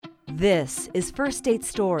This is First Date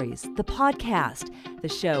Stories, the podcast, the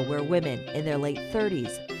show where women in their late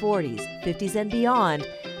 30s, 40s, 50s, and beyond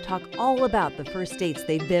talk all about the first dates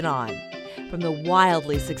they've been on. From the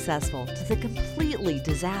wildly successful to the completely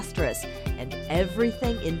disastrous and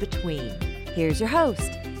everything in between. Here's your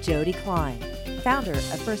host, Jody Klein, founder of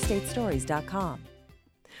FirstDateStories.com.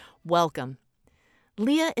 Welcome.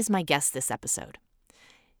 Leah is my guest this episode.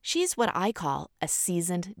 She's what I call a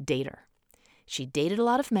seasoned dater. She dated a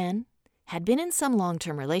lot of men, had been in some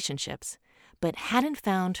long-term relationships, but hadn't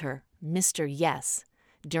found her Mr. Yes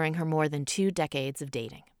during her more than 2 decades of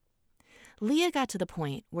dating. Leah got to the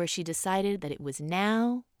point where she decided that it was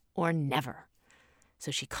now or never. So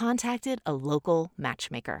she contacted a local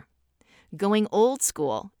matchmaker. Going old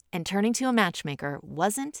school and turning to a matchmaker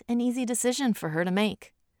wasn't an easy decision for her to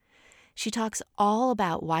make. She talks all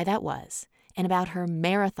about why that was and about her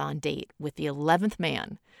marathon date with the 11th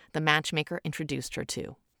man the matchmaker introduced her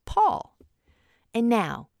to, Paul. And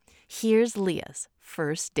now, here's Leah's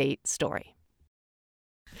first date story.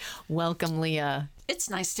 Welcome, Leah. It's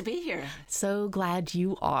nice to be here. So glad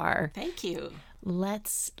you are. Thank you.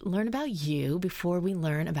 Let's learn about you before we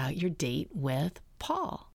learn about your date with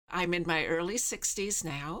Paul. I'm in my early 60s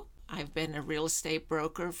now. I've been a real estate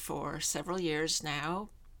broker for several years now.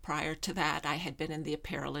 Prior to that, I had been in the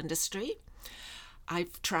apparel industry.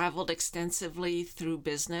 I've traveled extensively through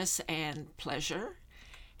business and pleasure.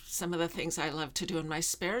 Some of the things I love to do in my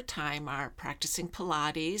spare time are practicing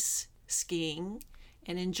Pilates, skiing,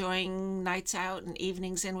 and enjoying nights out and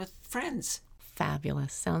evenings in with friends.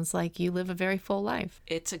 Fabulous. Sounds like you live a very full life.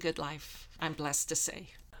 It's a good life, I'm blessed to say.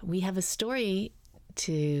 We have a story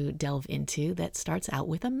to delve into that starts out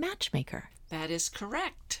with a matchmaker. That is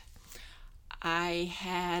correct. I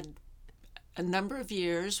had a number of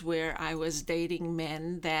years where I was dating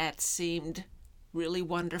men that seemed really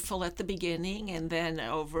wonderful at the beginning, and then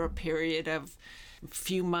over a period of a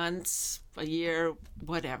few months, a year,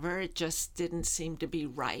 whatever, it just didn't seem to be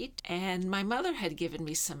right. And my mother had given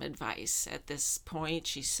me some advice at this point.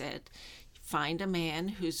 She said, find a man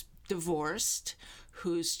who's divorced,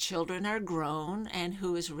 whose children are grown, and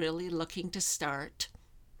who is really looking to start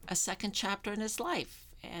a second chapter in his life.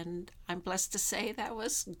 And I'm blessed to say that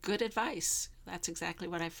was good advice. That's exactly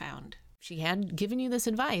what I found. She had given you this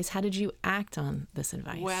advice. How did you act on this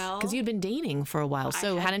advice? Well, because you'd been dating for a while.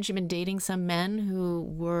 So hadn't you been dating some men who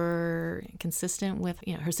were consistent with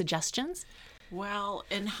her suggestions? Well,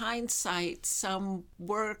 in hindsight, some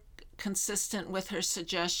were consistent with her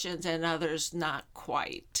suggestions and others not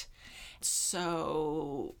quite.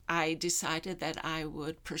 So I decided that I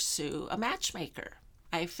would pursue a matchmaker.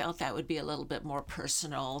 I felt that would be a little bit more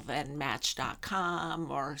personal than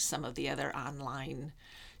Match.com or some of the other online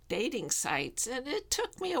dating sites. And it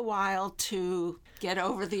took me a while to get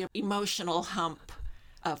over the emotional hump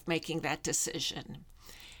of making that decision.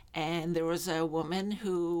 And there was a woman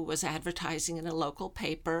who was advertising in a local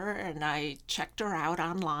paper, and I checked her out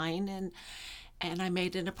online, and I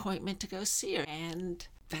made an appointment to go see her. And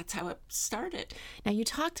that's how it started. Now, you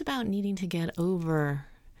talked about needing to get over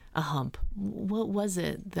a hump. What was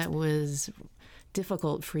it that was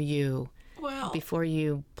difficult for you before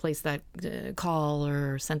you placed that call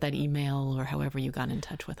or sent that email or however you got in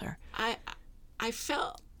touch with her? I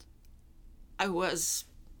felt I was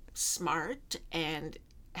smart and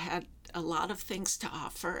had a lot of things to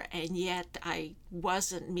offer, and yet I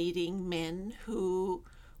wasn't meeting men who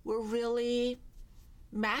were really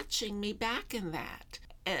matching me back in that.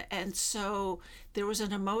 And so there was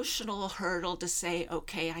an emotional hurdle to say,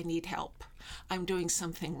 okay, I need help. I'm doing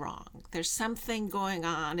something wrong. There's something going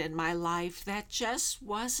on in my life that just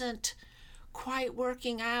wasn't quite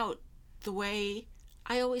working out the way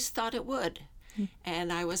I always thought it would.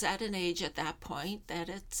 And I was at an age at that point that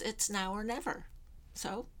it's now or never.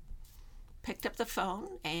 So picked up the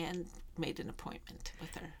phone and made an appointment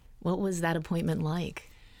with her. What was that appointment like?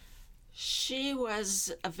 She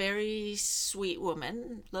was a very sweet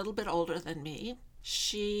woman, a little bit older than me.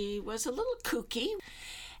 She was a little kooky,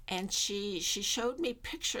 and she showed me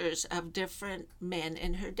pictures of different men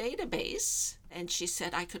in her database, and she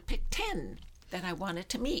said I could pick 10 that I wanted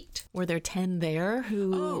to meet. Were there 10 there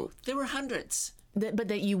who... Oh, there were hundreds. But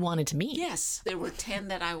that you wanted to meet? Yes, there were 10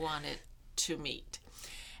 that I wanted to meet.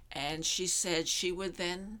 And she said she would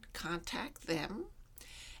then contact them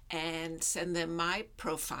and send them my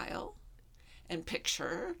profile and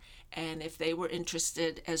picture, and if they were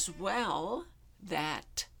interested as well,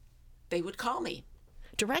 that they would call me.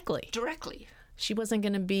 Directly. She wasn't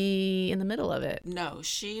going to be in the middle of it. No,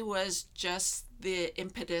 she was just the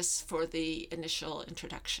impetus for the initial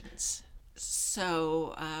introductions.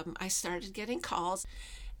 So I started getting calls,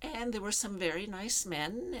 And there were some very nice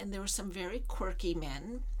men, and there were some very quirky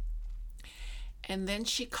men. And then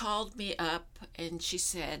she called me up and she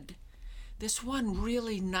said, this one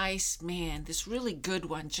really nice man, this really good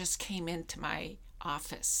one, just came into my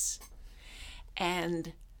office.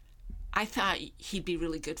 And I thought he'd be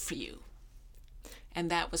really good for you. And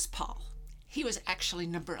that was Paul. He was actually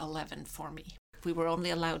number 11 for me. We were only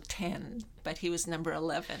allowed 10, but he was number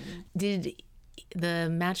 11. Did the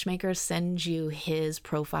matchmaker send you his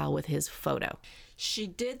profile with his photo? She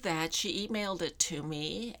did that. She emailed it to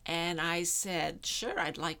me, and I said, sure,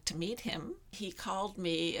 I'd like to meet him. He called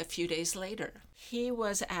me a few days later. He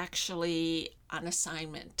was actually on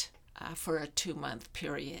assignment for a 2-month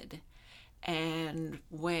period. And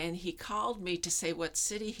when he called me to say what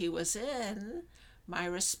city he was in, my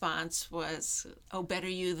response was, oh, better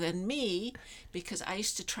you than me, because I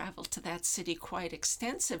used to travel to that city quite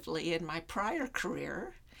extensively in my prior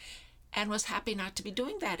career and was happy not to be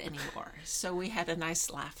doing that anymore. So we had a nice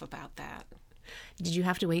laugh about that. Did you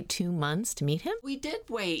have to wait 2 months to meet him? We did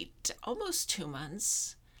wait almost 2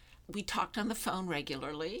 months. We talked on the phone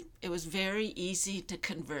regularly. It was very easy to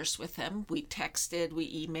converse with him. We texted,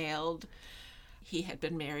 we emailed. He had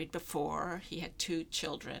been married before. He had 2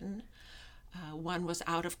 children. One was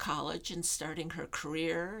out of college and starting her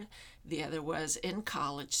career. The other was in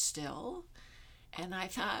college still. And I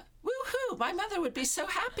thought, woohoo, my mother would be so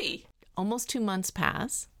happy. Almost 2 months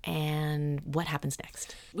pass, and what happens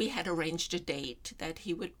next? We had arranged a date that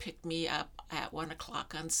he would pick me up at 1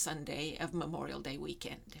 o'clock on Sunday of Memorial Day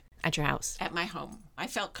weekend. At your house? At my home. I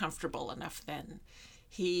felt comfortable enough then.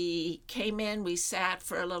 He came in, we sat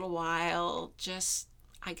for a little while, just,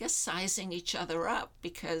 I guess, sizing each other up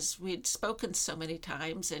because we'd spoken so many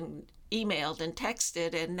times and emailed and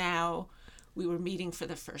texted, and now we were meeting for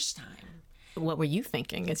the first time. What were you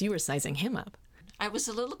thinking as you were sizing him up? I was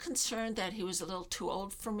a little concerned that he was a little too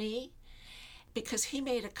old for me because he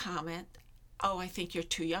made a comment, oh, I think you're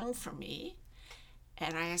too young for me.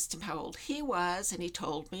 And I asked him how old he was, and he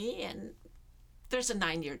told me, and there's a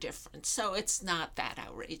 9-year difference, so it's not that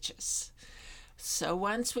outrageous. So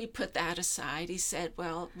once we put that aside, he said,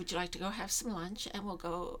 well, would you like to go have some lunch, and we'll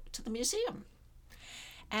go to the museum.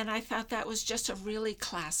 And I thought that was just a really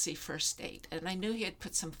classy first date, and I knew he had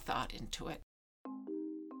put some thought into it.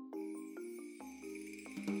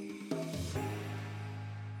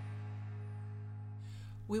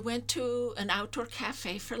 We went to an outdoor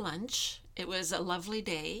cafe for lunch. It was a lovely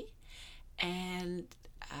day, and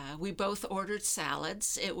we both ordered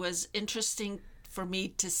salads. It was interesting for me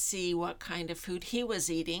to see what kind of food he was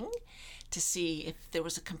eating, to see if there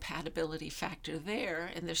was a compatibility factor there,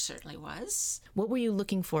 and there certainly was. What were you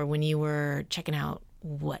looking for when you were checking out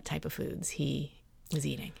what type of foods he was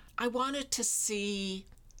eating? I wanted to see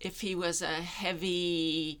if he was a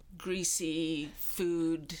heavy, greasy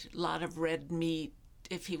food, a lot of red meat,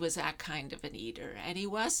 if he was that kind of an eater. And he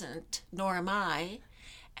wasn't, nor am I.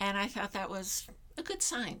 And I thought that was a good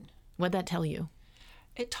sign. What'd that tell you?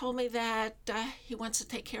 It told me that he wants to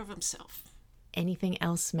take care of himself. Anything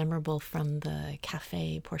else memorable from the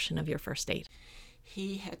cafe portion of your first date?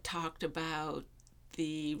 He had talked about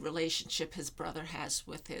the relationship his brother has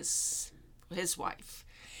with his wife.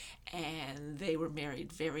 And they were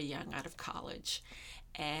married very young out of college.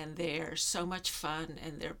 And they're so much fun,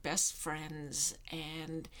 and they're best friends.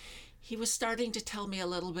 And he was starting to tell me a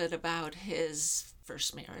little bit about his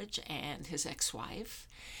first marriage and his ex-wife,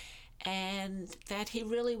 and that he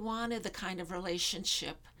really wanted the kind of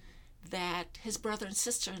relationship that his brother and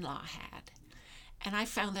sister-in-law had. And I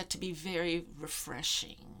found that to be very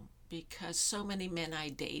refreshing because so many men I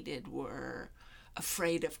dated were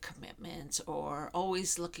afraid of commitments or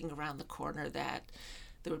always looking around the corner that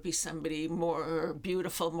there would be somebody more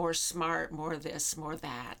beautiful, more smart, more this, more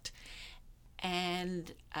that.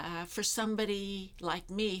 And for somebody like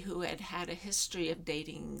me who had had a history of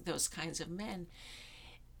dating those kinds of men,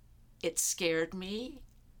 it scared me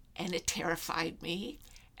and it terrified me.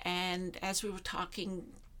 And as we were talking,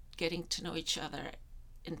 getting to know each other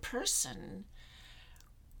in person,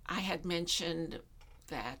 I had mentioned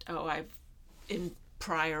that, I've in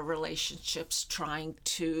prior relationships trying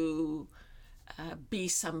to be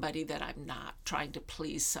somebody that I'm not, trying to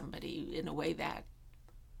please somebody in a way that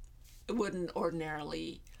wouldn't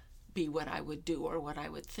ordinarily be what I would do or what I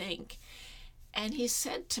would think. And he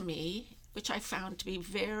said to me, which I found to be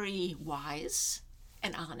very wise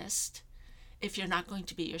and honest, if you're not going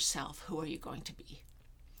to be yourself, who are you going to be?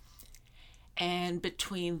 And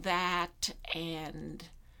between that and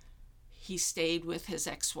he stayed with his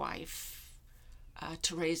ex-wife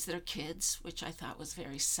to raise their kids, which I thought was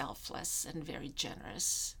very selfless and very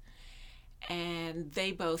generous. And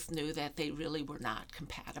they both knew that they really were not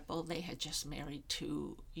compatible. They had just married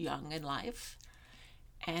too young in life,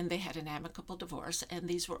 and they had an amicable divorce. And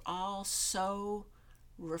these were all so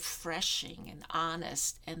refreshing and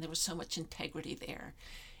honest, and there was so much integrity there.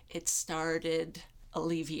 It started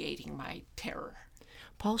alleviating my terror.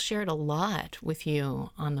 Paul shared a lot with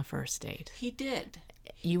you on the first date. He did.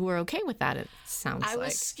 You were okay with that, it sounds like. I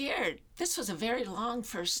was scared. This was a very long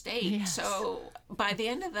first date. Yes. So by the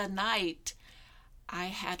end of the night, I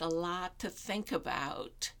had a lot to think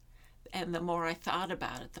about. And the more I thought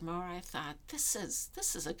about it, the more I thought, this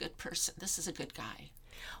is a good person. This is a good guy.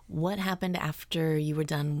 What happened after you were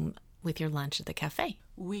done with your lunch at the cafe?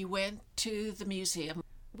 We went to the museum.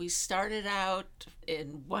 We started out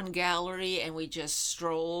in one gallery and we just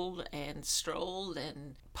strolled, and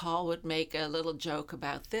Paul would make a little joke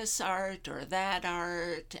about this art or that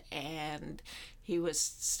art, and he was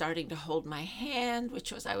starting to hold my hand,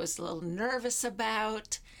 which I was a little nervous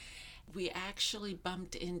about. We actually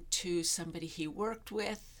bumped into somebody he worked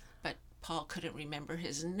with, but Paul couldn't remember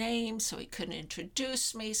his name, so he couldn't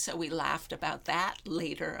introduce me, so we laughed about that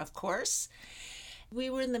later, of course. We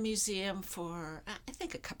were in the museum for, I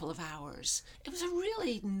think, a couple of hours. It was a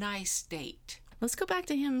really nice date. Let's go back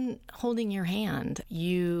to him holding your hand.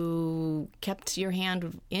 You kept your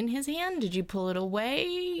hand in his hand? Did you pull it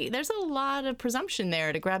away? There's a lot of presumption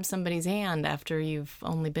there to grab somebody's hand after you've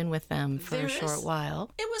only been with them for a short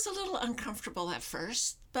while. It was a little uncomfortable at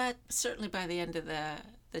first, but certainly by the end of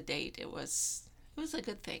the date, it was a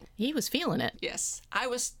good thing. He was feeling it. Yes. I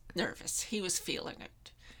was nervous. He was feeling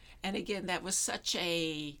it. And again, that was such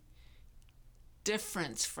a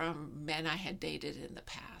difference from men I had dated in the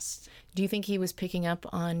past. Do you think he was picking up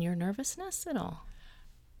on your nervousness at all?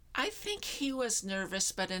 I think he was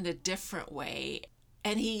nervous, but in a different way.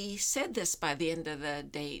 And he said this by the end of the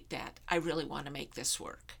date, that I really want to make this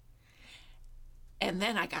work. And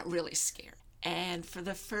then I got really scared. And for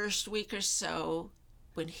the first week or so,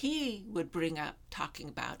 when he would bring up talking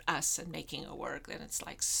about us and making it work, then it's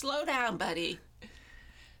like, slow down, buddy.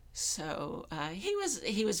 So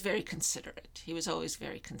he was very considerate. He was always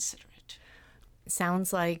very considerate.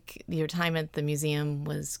 Sounds like your time at the museum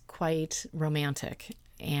was quite romantic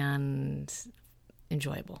and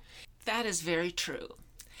enjoyable. That is very true.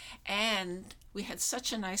 And we had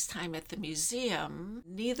such a nice time at the museum.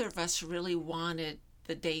 Neither of us really wanted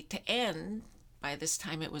the date to end. By this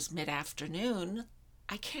time it was mid-afternoon.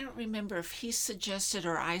 I can't remember if he suggested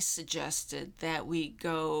or I suggested that we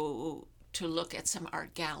go to look at some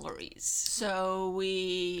art galleries. So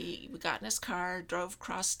we got in his car, drove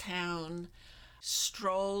across town,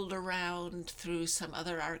 strolled around through some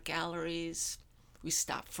other art galleries. We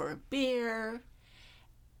stopped for a beer.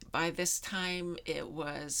 By this time, it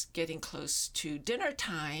was getting close to dinner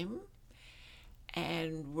time,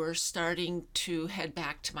 and we're starting to head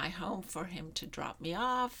back to my home for him to drop me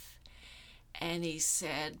off. And he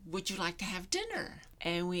said, would you like to have dinner?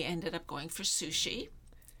 And we ended up going for sushi.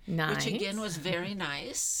 Nice. Which again was very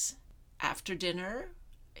nice. After dinner,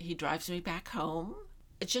 he drives me back home.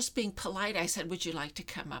 Just being polite, I said, would you like to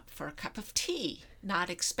come up for a cup of tea? Not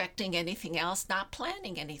expecting anything else, not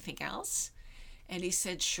planning anything else. And he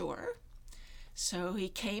said, sure. So he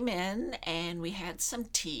came in and we had some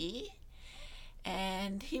tea.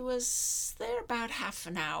 And he was there about half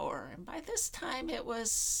an hour. And by this time, it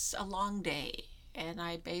was a long day. And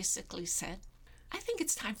I basically said, I think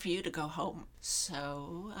it's time for you to go home.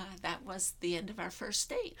 So that was the end of our first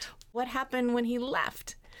date. What happened when he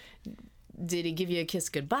left? Did he give you a kiss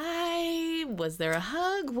goodbye? Was there a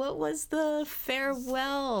hug? What was the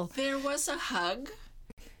farewell? There was a hug.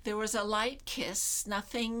 There was a light kiss,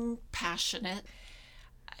 nothing passionate.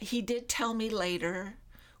 He did tell me later,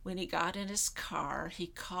 when he got in his car, he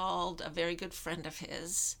called a very good friend of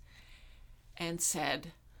his and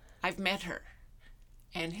said, I've met her.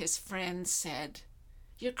 And his friend said,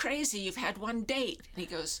 you're crazy, you've had one date. And he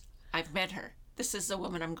goes, I've met her. This is the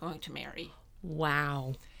woman I'm going to marry.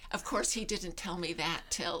 Wow. Of course, he didn't tell me that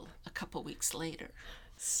till a couple weeks later.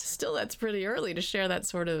 Still, that's pretty early to share that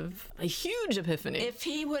sort of a huge epiphany. If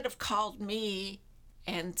he would have called me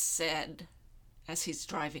and said, as he's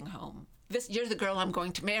driving home, you're the girl I'm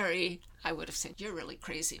going to marry, I would have said, you're really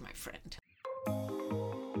crazy, my friend.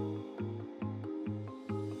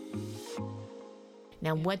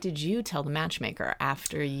 Now, what did you tell the matchmaker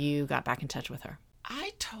after you got back in touch with her?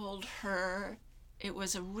 I told her it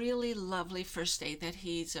was a really lovely first date, that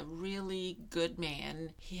he's a really good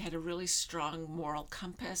man. He had a really strong moral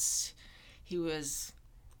compass. He was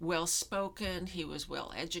well-spoken. He was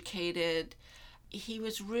well-educated. He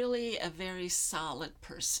was really a very solid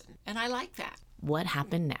person, and I like that. What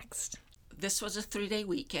happened next? this was a 3-day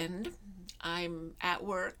weekend. I'm at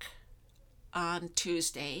work on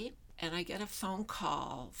Tuesday, and I get a phone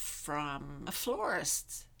call from a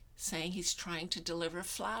florist saying he's trying to deliver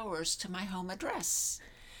flowers to my home address.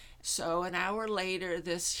 So an hour later,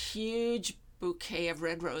 this huge bouquet of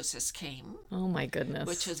red roses came. Oh my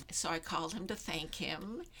goodness. So I called him to thank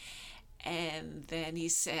him. And then he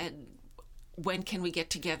said, when can we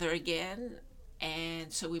get together again?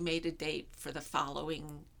 And so we made a date for the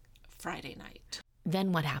following Friday night.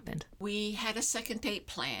 Then what happened? We had a second date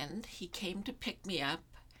planned. He came to pick me up.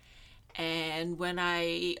 And when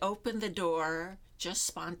I opened the door, just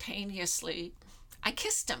spontaneously, I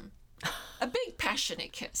kissed him. A big,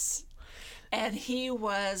 passionate kiss. And he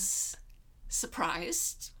was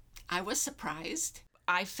surprised. I was surprised.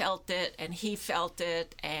 I felt it, and he felt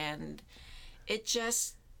it, and we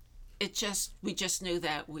just knew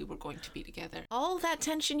that we were going to be together. All that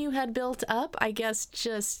tension you had built up, I guess,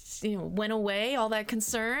 just, went away, all that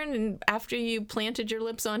concern, and after you planted your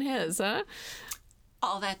lips on his, huh?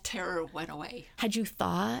 All that terror went away. Had you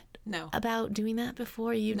thought about doing that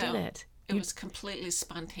before you did it? It was completely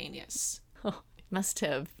spontaneous. Oh, it must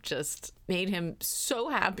have just made him so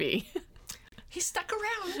happy. He stuck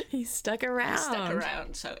around. He stuck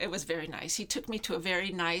around. So it was very nice. He took me to a very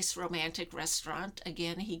nice romantic restaurant.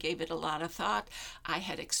 Again, he gave it a lot of thought. I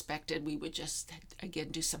had expected we would just, again,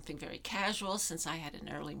 do something very casual since I had an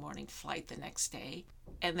early morning flight the next day.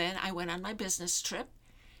 And then I went on my business trip,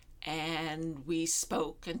 and we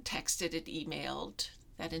spoke and texted and emailed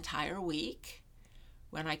that entire week.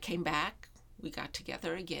 When I came back, we got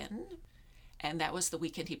together again, and that was the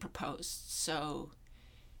weekend he proposed. So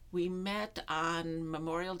we met on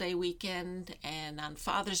Memorial Day weekend, and on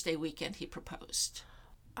Father's Day weekend, he proposed.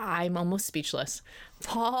 I'm almost speechless.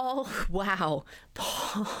 Paul, wow.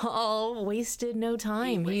 Paul wasted no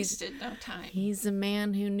time. No time. He's a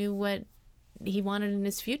man who knew what he wanted in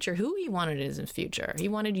his future, who he wanted in his future. He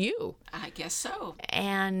wanted you. I guess so.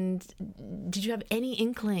 And did you have any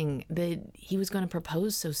inkling that he was going to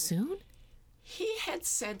propose so soon? He had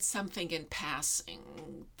said something in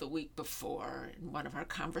passing the week before in one of our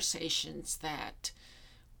conversations, that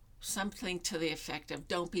something to the effect of,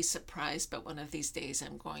 don't be surprised, but one of these days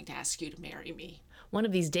I'm going to ask you to marry me. One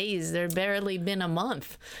of these days, there'd barely been a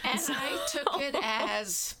month. And I took it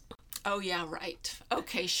as, oh yeah, right.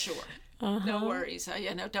 Okay, sure. No worries.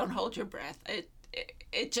 Don't hold your breath.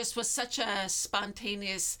 It just was such a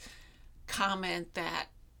spontaneous comment that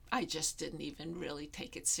I just didn't even really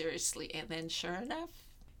take it seriously. And then sure enough,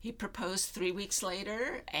 he proposed 3 weeks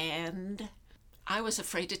later, and I was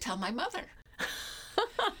afraid to tell my mother.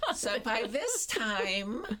 So by this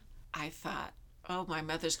time, I thought, oh, my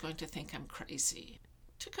mother's going to think I'm crazy.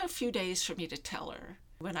 It took a few days for me to tell her.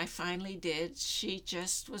 When I finally did, she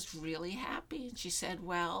just was really happy. And she said,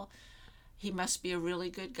 well, he must be a really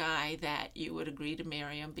good guy that you would agree to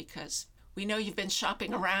marry him, because we know you've been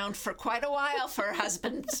shopping around for quite a while for a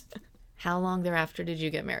husband. How long thereafter did you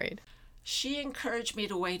get married? She encouraged me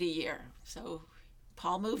to wait a year. So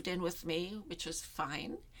Paul moved in with me, which was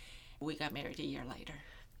fine. We got married a year later.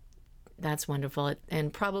 That's wonderful.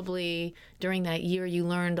 And probably during that year, you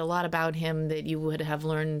learned a lot about him that you would have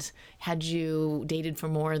learned had you dated for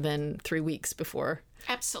more than 3 weeks before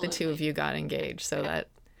Absolutely. The two of you got engaged. So that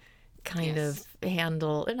kind of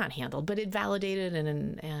but it validated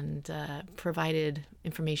and provided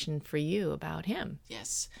information for you about him.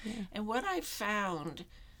 Yes. Yeah. And what I found,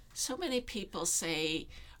 so many people say,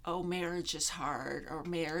 oh, marriage is hard, or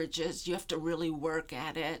you have to really work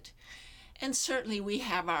at it. And certainly we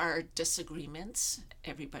have our disagreements.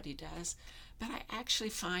 Everybody does. But I actually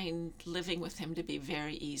find living with him to be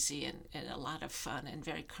very easy and a lot of fun and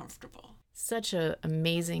very comfortable. Such an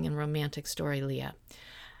amazing and romantic story, Leah.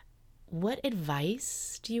 What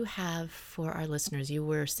advice do you have for our listeners? You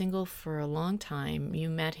were single for a long time. You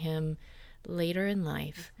met him later in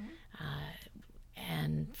life.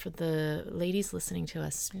 And for the ladies listening to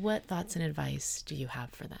us, what thoughts and advice do you have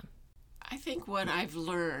for them? I think what I've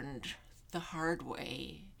learned the hard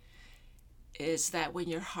way is that when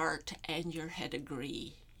your heart and your head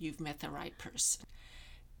agree, you've met the right person.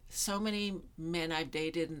 So many men I've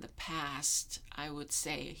dated in the past, I would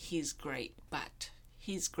say, he's great, but.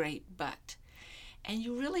 And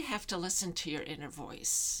you really have to listen to your inner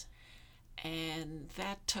voice. And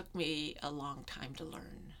that took me a long time to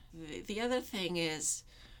learn. The other thing is,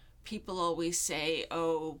 people always say,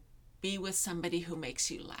 oh, be with somebody who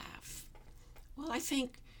makes you laugh. Well, I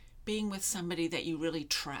think being with somebody that you really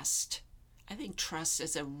trust, I think trust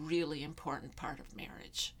is a really important part of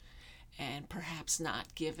marriage, and perhaps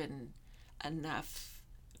not given enough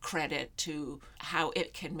credit to how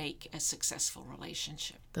it can make a successful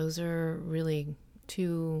relationship. Those are really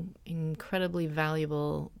two incredibly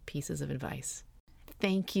valuable pieces of advice.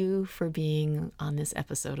 Thank you for being on this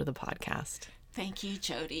episode of the podcast. Thank you,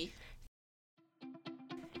 Jody.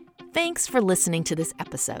 Thanks for listening to this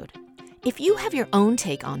episode. If you have your own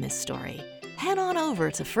take on this story, head on over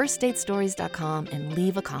to firstdatestories.com and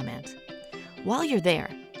leave a comment. While you're there,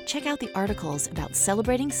 check out the articles about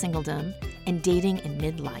celebrating singledom and dating in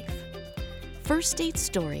midlife. First Date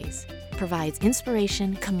Stories provides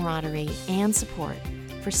inspiration, camaraderie, and support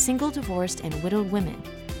for single, divorced, and widowed women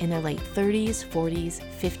in their late 30s, 40s,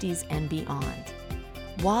 50s, and beyond.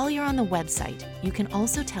 While you're on the website, you can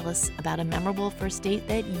also tell us about a memorable first date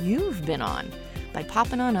that you've been on by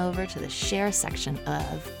popping on over to the share section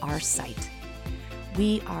of our site.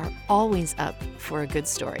 We are always up for a good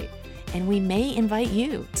story, and we may invite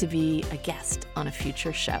you to be a guest on a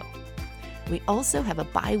future show. We also have a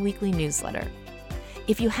bi-weekly newsletter.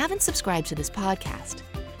 If you haven't subscribed to this podcast,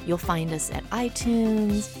 you'll find us at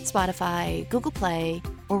iTunes, Spotify, Google Play,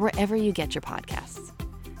 or wherever you get your podcasts.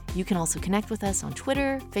 You can also connect with us on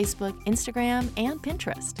Twitter, Facebook, Instagram, and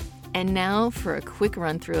Pinterest. And now for a quick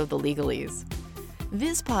run-through of the legalese.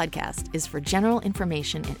 This podcast is for general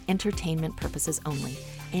information and entertainment purposes only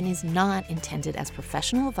and is not intended as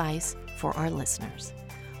professional advice for our listeners.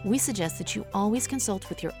 We suggest that you always consult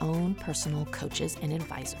with your own personal coaches and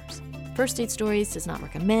advisors. First Date Stories does not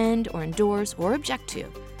recommend or endorse or object to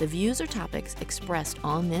the views or topics expressed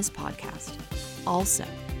on this podcast. Also,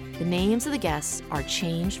 the names of the guests are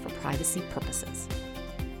changed for privacy purposes.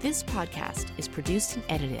 This podcast is produced and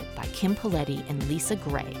edited by Kim Paletti and Lisa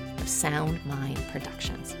Gray of Sound Mind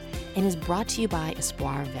Productions and is brought to you by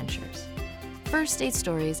Espoir Ventures. First Date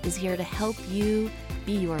Stories is here to help you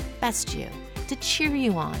be your best you, to cheer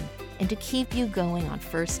you on, and to keep you going on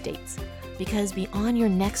first dates, because beyond your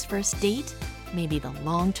next first date may be the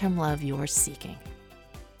long-term love you're seeking.